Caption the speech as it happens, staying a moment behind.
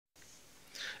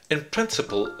In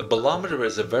principle, a bolometer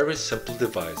is a very simple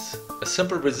device. A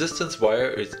simple resistance wire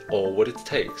is all what it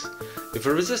takes. If a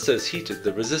resistor is heated,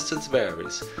 the resistance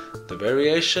varies. The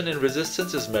variation in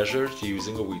resistance is measured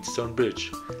using a Wheatstone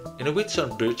bridge. In a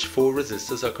Wheatstone bridge, 4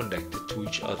 resistors are connected to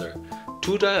each other.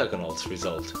 2 diagonals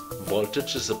result.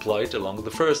 Voltage is applied along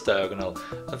the first diagonal,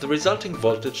 and the resulting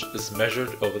voltage is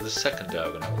measured over the second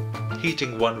diagonal.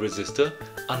 Heating one resistor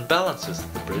unbalances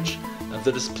the bridge, and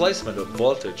the displacement of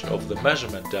voltage over the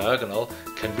measurement diagonal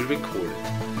can be recorded.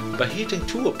 By heating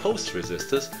 2 opposed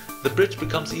resistors, the bridge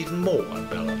becomes even more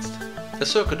unbalanced. A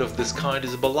circuit of this kind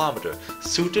is a bolometer,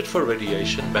 suited for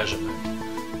radiation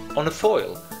measurement. On a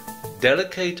foil,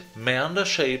 delicate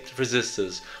meander-shaped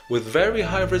resistors with very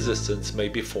high resistance may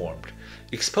be formed.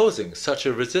 Exposing such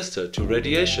a resistor to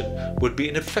radiation would be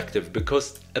ineffective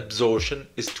because absorption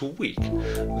is too weak.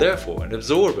 Therefore, an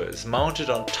absorber is mounted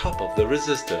on top of the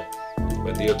resistor.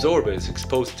 When the absorber is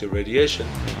exposed to radiation,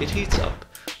 it heats up.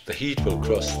 The heat will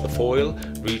cross the foil,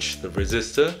 reach the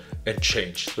resistor, and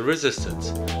change the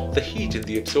resistance. The heat in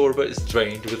the absorber is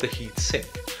drained with a heat sink.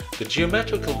 The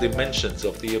geometrical dimensions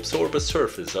of the absorber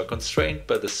surface are constrained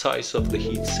by the size of the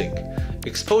heat sink.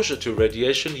 Exposure to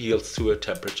radiation yields to a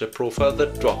temperature profile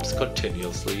that drops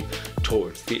continuously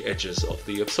towards the edges of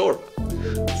the absorber.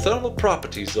 Thermal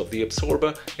properties of the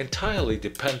absorber entirely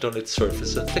depend on its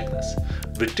surface and thickness.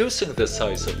 Reducing the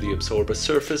size of the absorber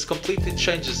surface completely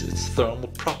changes its thermal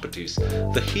properties.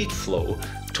 The heat flow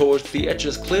towards the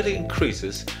edges clearly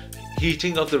increases.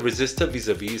 Heating of the resistor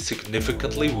vis-à-vis is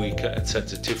significantly weaker and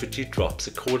sensitivity drops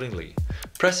accordingly.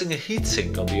 Pressing a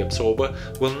heatsink on the absorber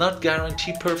will not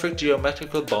guarantee perfect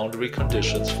geometrical boundary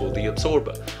conditions for the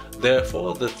absorber.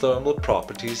 Therefore, the thermal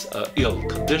properties are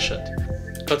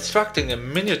ill-conditioned. Constructing a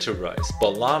miniaturized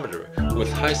bolometer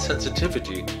with high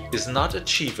sensitivity is not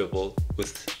achievable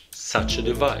with such a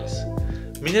device.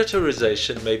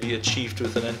 Miniaturization may be achieved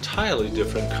with an entirely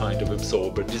different kind of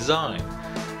absorber design.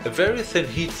 A very thin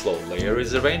heat flow layer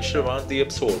is arranged around the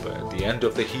absorber. At the end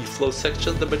of the heat flow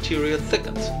section, the material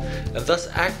thickens and thus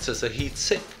acts as a heat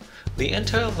sink. The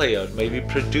entire layout may be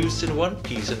produced in one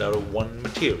piece and out of one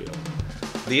material.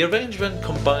 The arrangement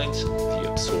combines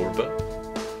the absorber,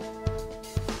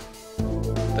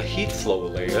 the heat flow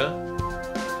layer,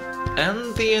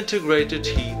 and the integrated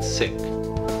heat sink.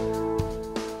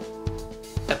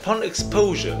 Upon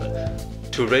exposure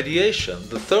to radiation,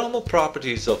 the thermal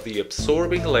properties of the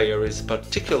absorbing layer is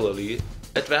particularly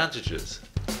advantageous.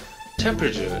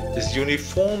 Temperature is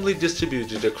uniformly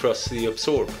distributed across the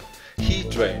absorber.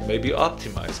 Heat drain may be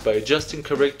optimized by adjusting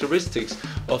characteristics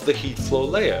of the heat flow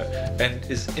layer and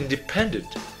is independent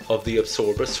of the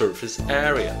absorber surface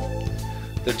area.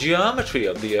 The geometry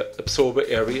of the absorber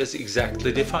area is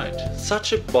exactly defined.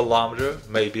 Such a bolometer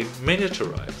may be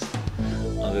miniaturized.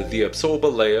 Under the absorber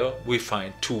layer, we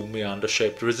find 2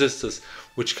 meander-shaped resistors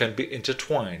which can be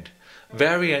intertwined.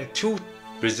 Varying 2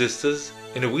 resistors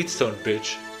in a Wheatstone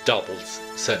bridge doubles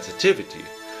sensitivity.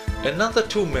 Another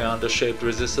 2 meander-shaped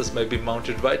resistors may be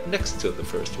mounted right next to the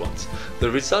first ones.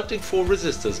 The resulting 4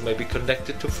 resistors may be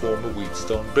connected to form a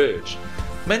Wheatstone bridge.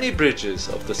 Many bridges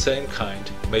of the same kind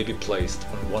may be placed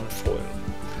on one foil.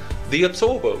 The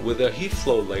absorber with their heat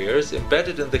flow layers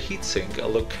embedded in the heatsink are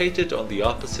located on the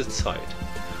opposite side.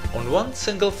 On one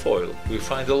single foil, we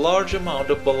find a large amount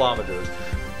of bolometers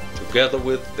together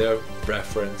with their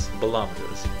reference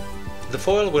bolometers. The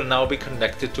foil will now be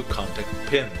connected to contact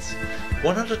pins.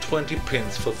 120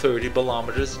 pins for 30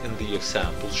 bolometers in the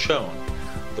example shown.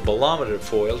 The bolometer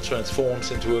foil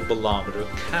transforms into a bolometer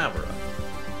camera.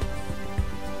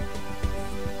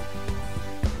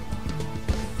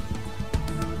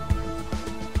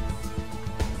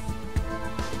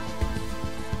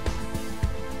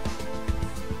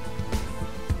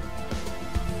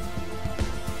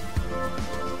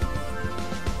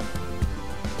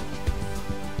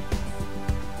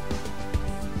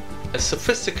 A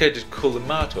sophisticated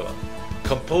collimator,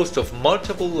 composed of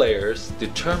multiple layers,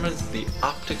 determines the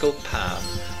optical path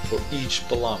for each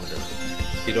bolometer.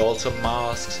 It also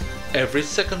masks every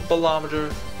second bolometer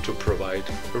to provide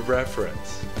a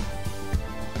reference.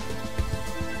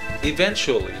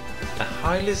 Eventually, a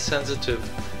highly sensitive,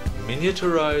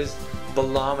 miniaturized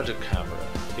bolometer camera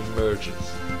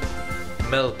emerges.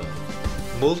 MELBA,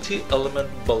 Multi-Element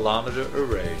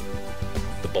Bolometer-Array,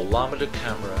 the bolometer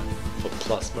camera for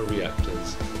plasma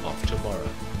reactors of tomorrow.